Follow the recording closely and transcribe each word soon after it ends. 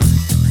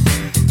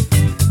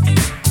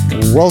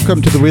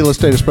Welcome to the Real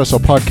Estate Espresso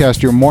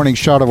Podcast, your morning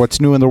shot of what's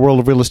new in the world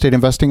of real estate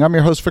investing. I'm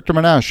your host, Victor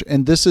Menashe,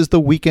 and this is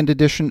the weekend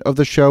edition of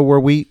the show where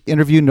we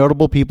interview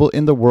notable people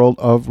in the world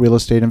of real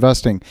estate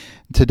investing.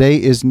 Today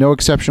is no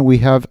exception. We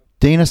have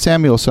Dana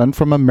Samuelson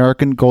from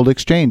American Gold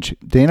Exchange.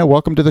 Dana,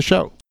 welcome to the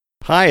show.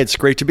 Hi, it's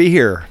great to be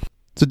here.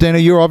 So Dana,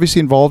 you're obviously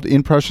involved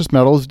in precious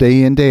metals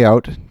day in, day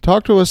out.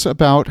 Talk to us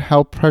about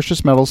how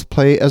precious metals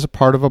play as a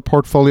part of a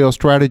portfolio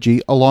strategy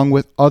along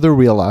with other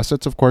real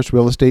assets. Of course,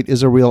 real estate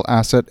is a real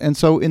asset. And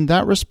so in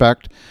that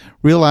respect,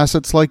 real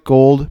assets like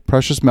gold,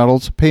 precious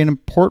metals play an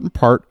important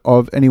part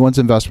of anyone's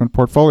investment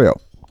portfolio.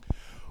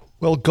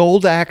 Well,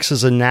 gold acts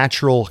as a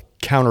natural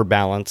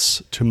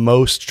counterbalance to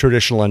most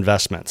traditional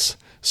investments.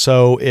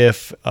 So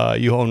if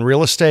you own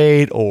real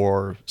estate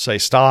or, say,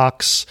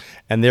 stocks,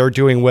 and they're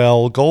doing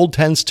well, gold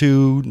tends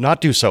to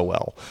not do so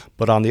well.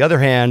 But on the other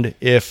hand,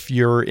 if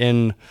you're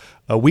in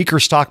a weaker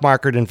stock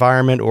market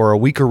environment or a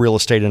weaker real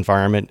estate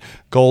environment,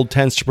 gold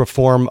tends to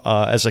perform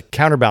as a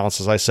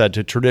counterbalance, as I said,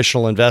 to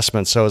traditional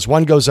investments. So as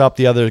one goes up,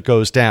 the other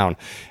goes down.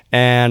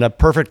 And a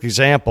perfect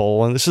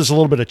example, and this is a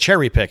little bit of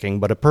cherry picking,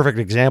 but a perfect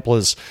example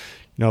is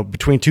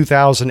between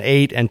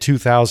 2008 and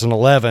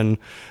 2011,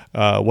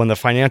 when the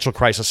financial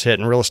crisis hit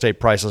and real estate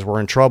prices were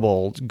in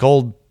trouble,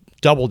 gold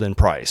doubled in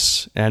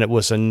price. And it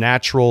was a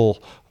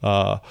natural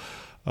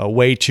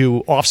way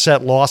to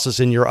offset losses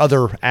in your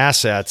other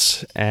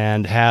assets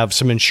and have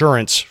some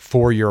insurance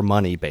for your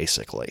money,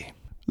 basically.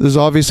 There's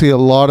obviously a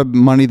lot of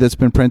money that's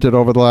been printed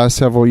over the last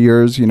several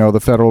years. The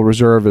Federal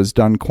Reserve has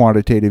done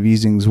quantitative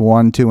easings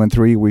 1, 2, and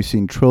 3. We've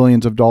seen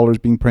trillions of dollars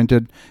being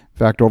printed.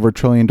 In fact, over $1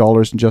 trillion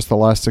in just the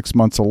last 6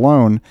 months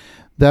alone.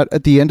 That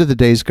at the end of the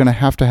day is going to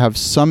have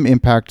some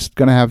impact. It's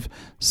going to have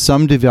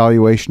some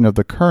devaluation of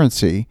the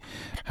currency.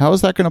 How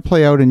is that going to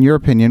play out, in your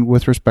opinion,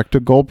 with respect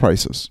to gold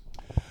prices?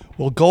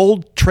 Well,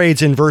 gold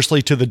trades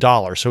inversely to the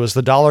dollar. So as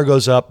the dollar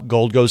goes up,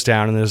 gold goes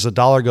down. And as the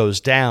dollar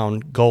goes down,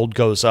 gold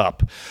goes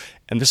up.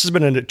 And this has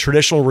been a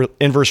traditional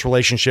inverse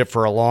relationship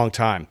for a long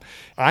time.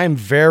 I'm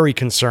very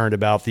concerned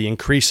about the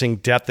increasing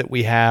debt that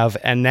we have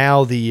and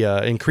now the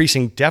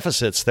increasing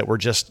deficits that we're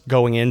just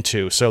going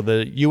into. So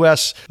the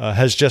U.S.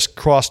 has just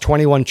crossed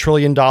 $21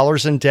 trillion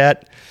in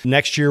debt.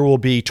 Next year will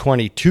be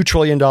 $22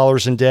 trillion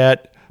in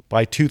debt.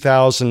 By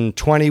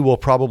 2020, we'll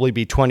probably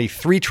be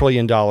 $23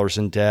 trillion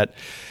in debt.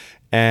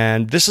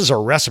 And this is a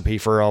recipe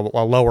for a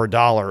lower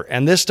dollar.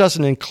 And this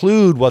doesn't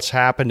include what's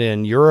happened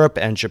in Europe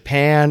and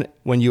Japan.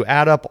 When you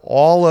add up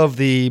all of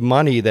the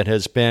money that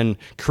has been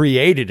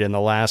created in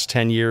the last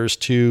 10 years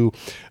to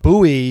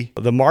buoy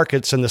the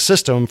markets and the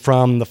system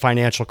from the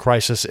financial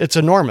crisis, it's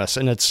enormous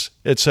and it's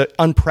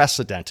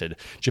unprecedented.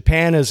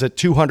 Japan is at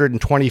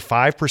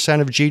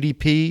 225% of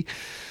GDP.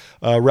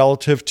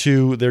 Relative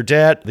to their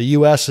debt. The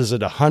U.S. is at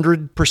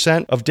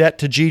 100% of debt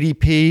to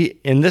GDP.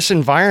 In this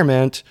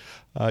environment,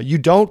 you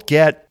don't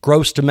get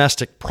gross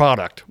domestic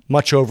product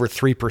much over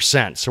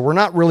 3%. So we're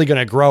not really going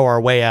to grow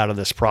our way out of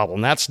this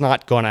problem. That's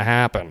not going to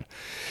happen.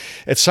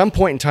 At some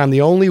point in time,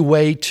 the only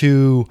way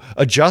to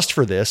adjust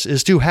for this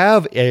is to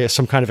have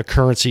some kind of a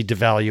currency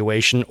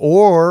devaluation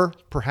or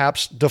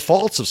perhaps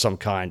defaults of some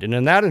kind. And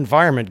in that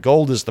environment,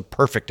 gold is the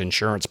perfect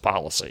insurance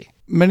policy.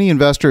 Many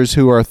investors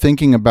who are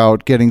thinking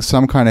about getting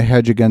some kind of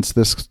hedge against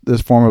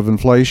this form of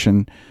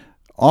inflation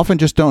often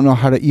just don't know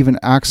how to even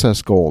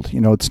access gold.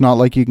 It's not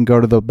like you can go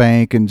to the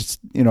bank and,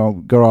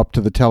 go up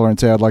to the teller and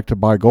say, I'd like to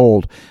buy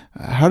gold.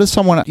 How does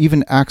someone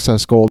even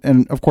access gold?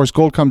 And of course,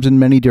 gold comes in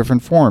many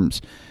different forms.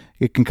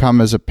 It can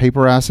come as a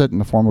paper asset in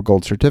the form of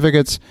gold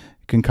certificates.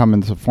 It can come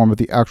in the form of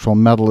the actual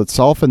metal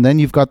itself. And then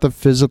you've got the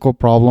physical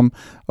problem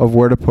of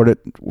where to put it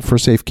for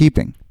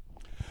safekeeping.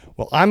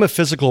 Well, I'm a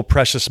physical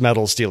precious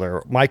metals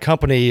dealer. My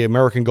company,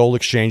 American Gold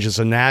Exchange, is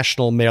a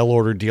national mail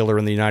order dealer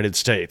in the United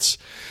States.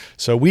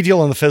 So we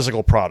deal in the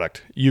physical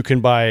product. You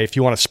can buy, if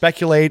you want to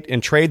speculate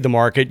and trade the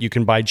market, you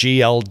can buy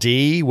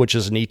GLD, which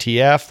is an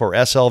ETF, or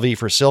SLV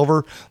for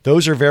silver.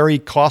 Those are very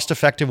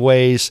cost-effective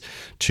ways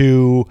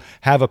to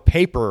have a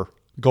paper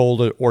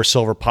gold or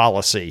silver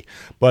policy.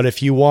 But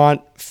if you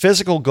want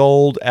physical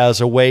gold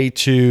as a way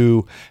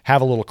to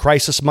have a little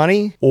crisis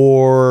money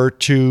or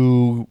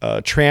to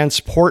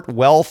transport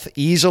wealth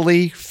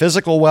easily,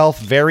 physical wealth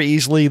very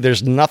easily,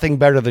 there's nothing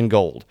better than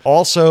gold.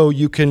 Also,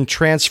 you can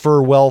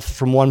transfer wealth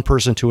from one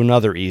person to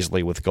another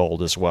easily with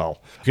gold as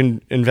well. You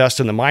can invest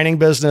in the mining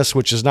business,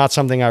 which is not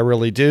something I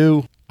really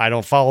do. I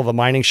don't follow the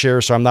mining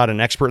shares, so I'm not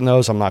an expert in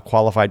those. I'm not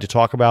qualified to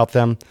talk about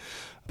them,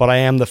 but I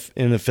am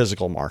in the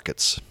physical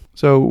markets.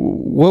 So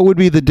what would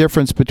be the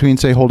difference between,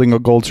 say, holding a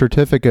gold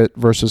certificate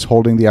versus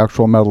holding the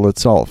actual metal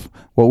itself?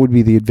 What would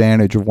be the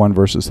advantage of one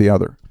versus the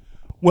other?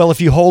 Well, if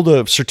you hold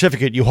a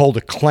certificate, you hold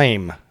a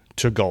claim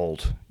to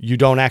gold. You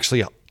don't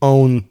actually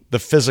own the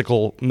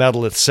physical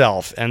metal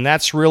itself. And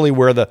that's really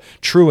where the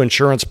true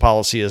insurance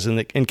policy is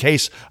in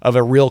case of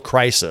a real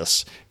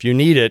crisis. If you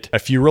need it,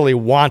 if you really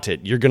want it,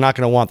 you're not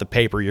going to want the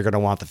paper, you're going to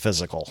want the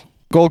physical.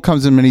 Gold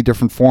comes in many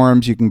different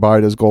forms. You can buy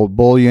it as gold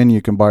bullion,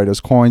 you can buy it as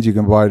coins, you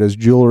can buy it as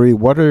jewelry.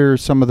 What are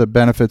some of the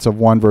benefits of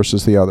one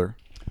versus the other?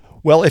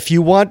 Well, if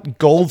you want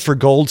gold for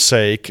gold's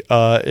sake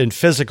in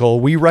physical,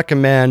 we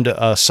recommend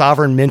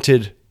sovereign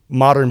minted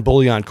modern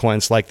bullion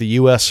coins like the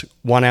U.S.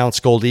 1 ounce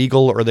gold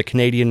eagle or the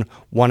Canadian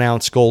 1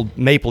 ounce gold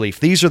maple leaf.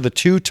 These are the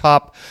two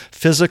top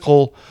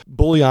physical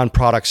bullion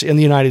products in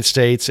the United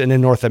States and in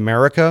North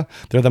America.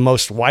 They're the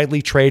most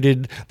widely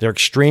traded. They're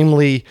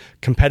extremely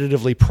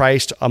competitively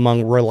priced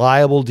among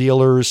reliable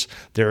dealers.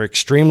 They're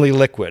extremely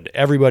liquid.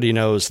 Everybody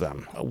knows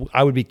them.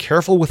 I would be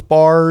careful with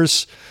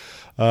bars.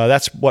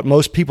 That's what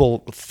most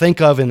people think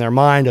of in their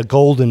mind, a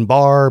golden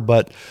bar,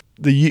 but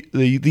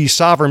these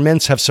sovereign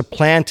mints have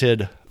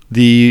supplanted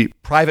the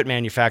private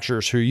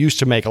manufacturers who used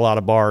to make a lot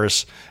of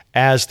bars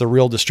as the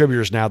real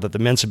distributors now that the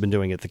mints have been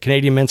doing it. The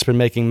Canadian Mint's been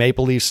making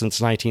Maple Leaf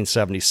since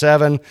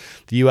 1977.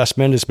 The U.S.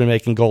 Mint has been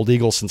making Gold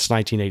Eagle since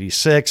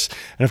 1986.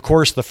 And of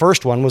course, the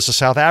first one was the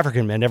South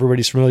African Mint.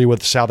 Everybody's familiar with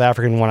the South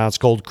African 1 ounce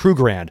gold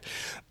Krugerrand.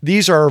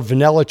 These are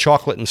vanilla,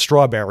 chocolate, and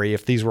strawberry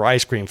if these were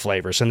ice cream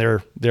flavors, and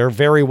they're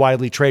very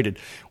widely traded.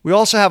 We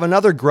also have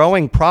another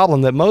growing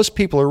problem that most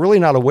people are really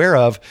not aware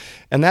of,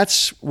 and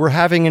that's we're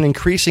having an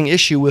increasing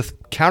issue with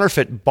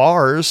counterfeit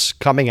bars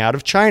coming out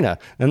of China.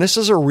 And this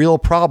is a real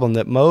problem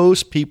that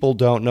most people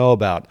don't know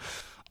about.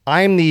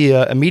 I'm the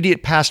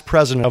immediate past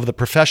president of the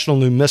Professional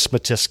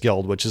Numismatists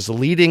Guild, which is the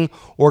leading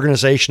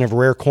organization of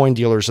rare coin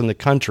dealers in the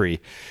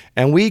country.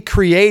 And we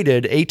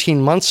created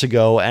 18 months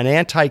ago an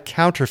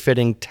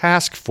anti-counterfeiting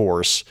task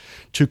force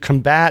to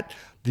combat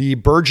the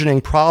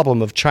burgeoning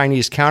problem of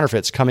Chinese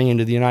counterfeits coming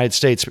into the United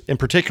States, in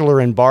particular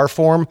in bar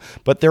form,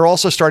 but they're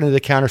also starting to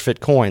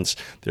counterfeit coins.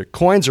 Their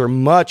coins are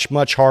much,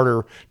 much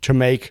harder to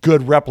make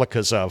good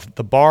replicas of.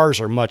 The bars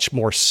are much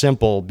more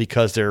simple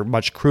because they're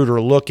much cruder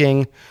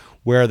looking,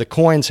 where the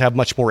coins have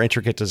much more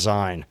intricate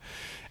design.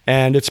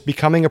 And it's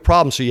becoming a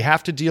problem. So you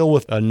have to deal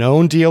with a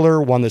known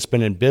dealer, one that's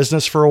been in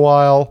business for a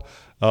while.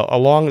 The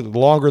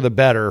longer the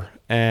better.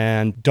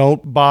 And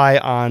don't buy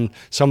on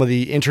some of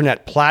the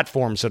internet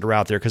platforms that are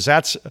out there, because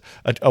that's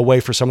a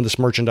way for some of this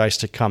merchandise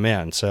to come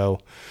in. So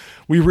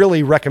we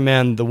really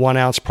recommend the 1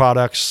 ounce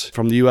products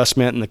from the U.S.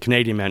 Mint and the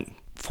Canadian Mint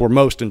for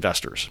most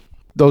investors.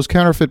 Those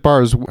counterfeit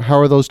bars, how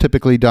are those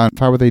typically done?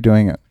 How are they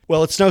doing it?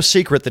 Well, it's no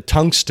secret that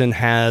tungsten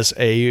has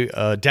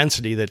a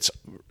density that's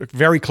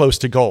very close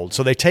to gold.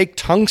 So they take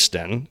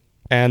tungsten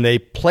and they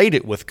plate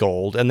it with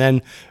gold and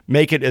then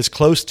make it as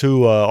close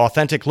to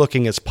authentic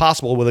looking as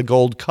possible with a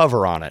gold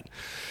cover on it.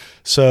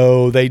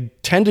 So they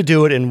tend to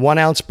do it in 1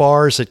 ounce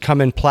bars that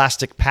come in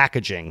plastic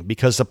packaging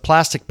because the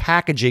plastic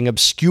packaging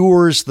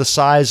obscures the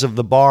size of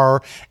the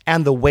bar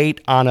and the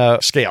weight on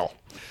a scale.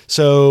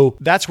 So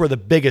that's where the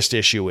biggest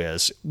issue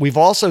is. We've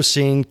also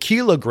seen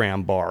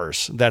kilogram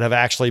bars that have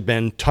actually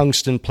been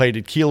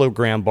tungsten-plated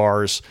kilogram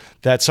bars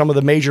that some of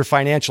the major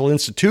financial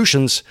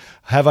institutions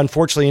have,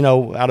 unfortunately,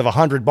 out of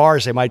 100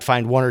 bars, they might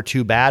find 1 or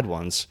 2 bad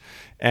ones.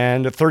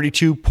 And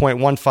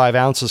 32.15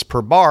 ounces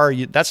per bar,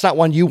 that's not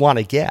one you want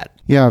to get.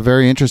 Yeah,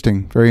 very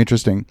interesting. Very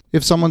interesting.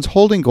 If someone's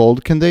holding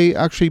gold, can they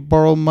actually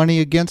borrow money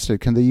against it?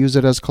 Can they use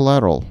it as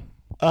collateral?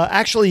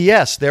 Actually,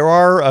 yes. There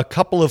are a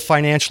couple of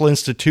financial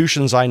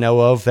institutions I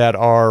know of that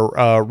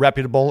are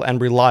reputable and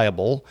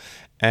reliable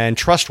and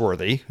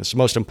trustworthy. It's the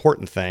most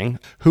important thing,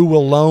 who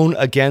will loan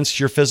against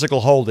your physical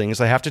holdings.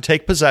 They have to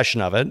take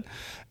possession of it,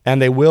 and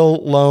they will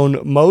loan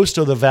most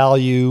of the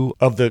value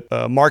of the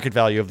market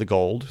value of the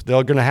gold.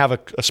 They're going to have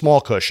a small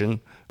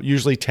cushion,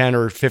 usually 10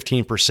 or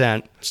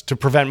 15%, to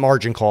prevent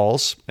margin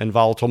calls in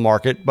volatile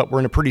market, but we're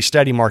in a pretty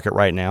steady market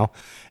right now.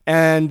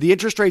 And the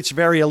interest rates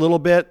vary a little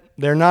bit.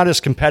 They're not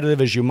as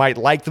competitive as you might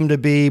like them to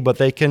be, but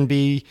they can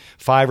be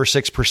 5 or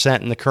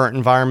 6% in the current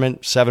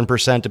environment,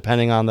 7%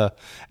 depending on the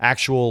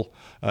actual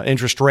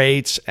interest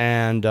rates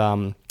and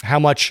how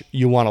much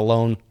you want to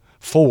loan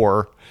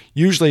for.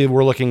 Usually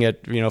we're looking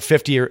at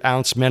 50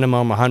 ounce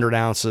minimum, 100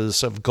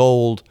 ounces of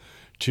gold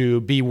to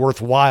be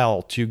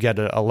worthwhile to get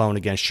a loan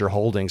against your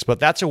holdings. But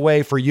that's a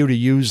way for you to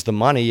use the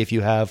money if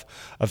you have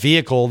a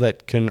vehicle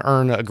that can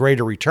earn a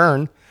greater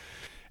return.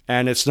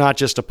 And it's not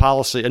just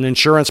an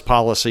insurance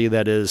policy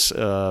that is,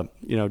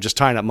 just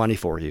tying up money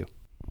for you.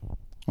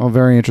 Well,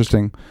 very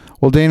interesting.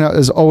 Well, Dana,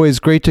 as always,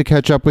 great to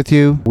catch up with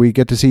you. We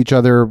get to see each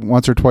other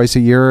once or twice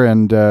a year,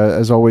 and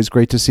as always,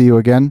 great to see you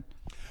again.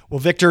 Well,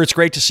 Victor, it's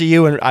great to see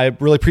you, and I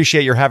really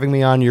appreciate your having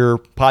me on your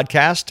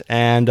podcast,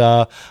 and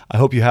I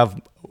hope you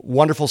have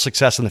wonderful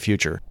success in the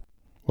future.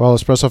 Well,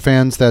 Espresso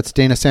fans, that's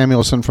Dana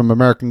Samuelson from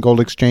American Gold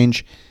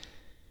Exchange.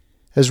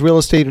 As real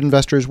estate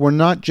investors, we're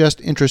not just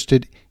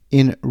interested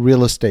in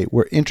real estate.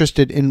 We're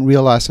interested in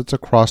real assets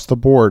across the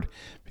board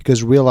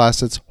because real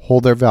assets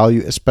hold their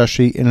value,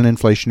 especially in an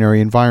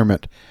inflationary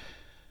environment.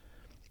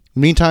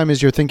 Meantime,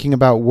 as you're thinking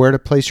about where to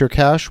place your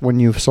cash when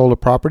you've sold a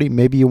property,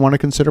 maybe you want to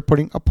consider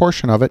putting a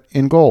portion of it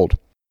in gold.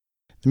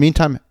 In the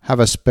meantime, have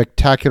a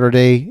spectacular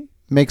day,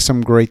 make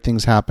some great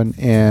things happen,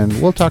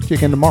 and we'll talk to you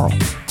again tomorrow.